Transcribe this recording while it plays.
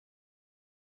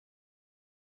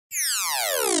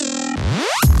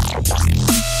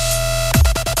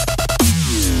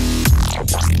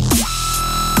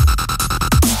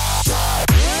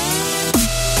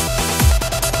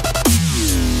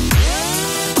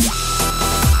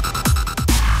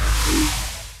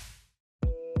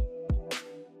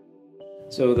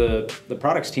So the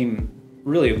products team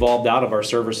really evolved out of our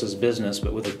services business,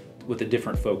 but with a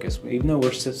different focus. Even though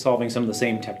we're solving some of the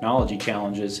same technology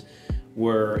challenges,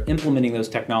 we're implementing those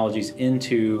technologies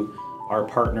into our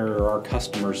partner or our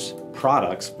customers'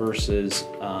 products versus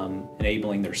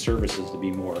enabling their services to be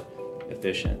more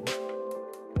efficient.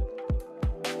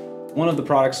 One of the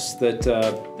products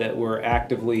that we're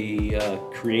actively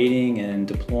creating and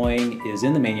deploying is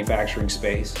in the manufacturing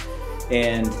space.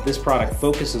 And this product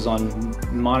focuses on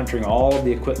monitoring all of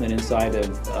the equipment inside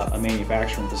of a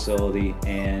manufacturing facility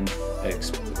and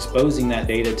exposing that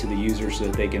data to the users so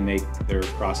that they can make their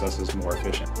processes more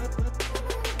efficient.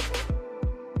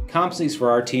 Competencies for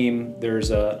our team,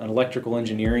 there's an electrical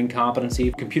engineering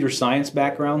competency, computer science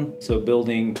background, so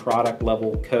building product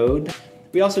level code.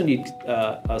 We also need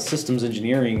a systems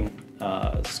engineering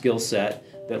skill set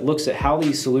that looks at how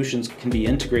these solutions can be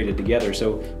integrated together.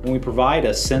 So when we provide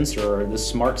a sensor or this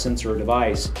smart sensor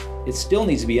device, it still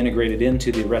needs to be integrated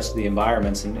into the rest of the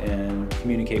environments and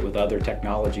communicate with other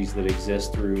technologies that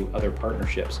exist through other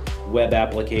partnerships. Web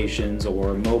applications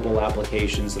or mobile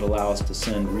applications that allow us to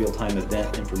send real-time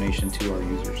event information to our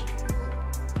users.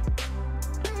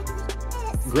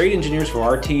 Great engineers for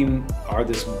our team are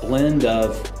this blend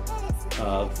of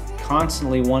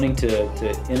constantly wanting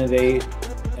to innovate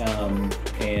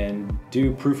and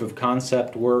do proof of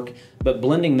concept work, but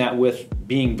blending that with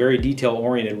being very detail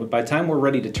oriented. By the time we're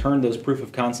ready to turn those proof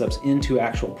of concepts into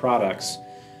actual products,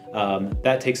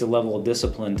 that takes a level of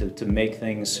discipline to make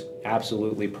things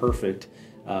absolutely perfect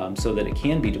so that it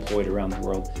can be deployed around the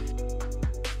world.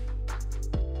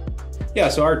 Yeah,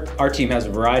 so our team has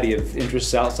a variety of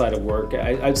interests outside of work.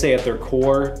 I'd say at their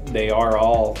core, they are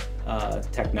all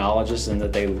technologists, and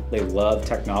that they love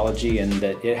technology, and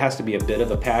that it has to be a bit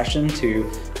of a passion to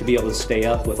be able to stay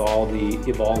up with all the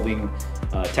evolving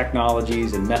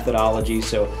technologies and methodologies.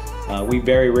 So we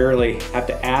very rarely have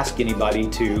to ask anybody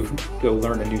to go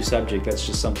learn a new subject. That's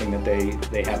just something that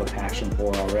they have a passion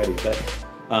for already. But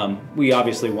we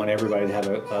obviously want everybody to have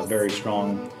a very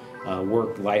strong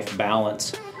work-life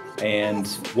balance. And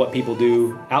what people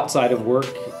do outside of work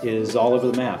is all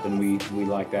over the map, and we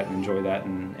like that and enjoy that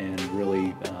and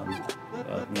really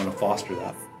want to foster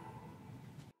that.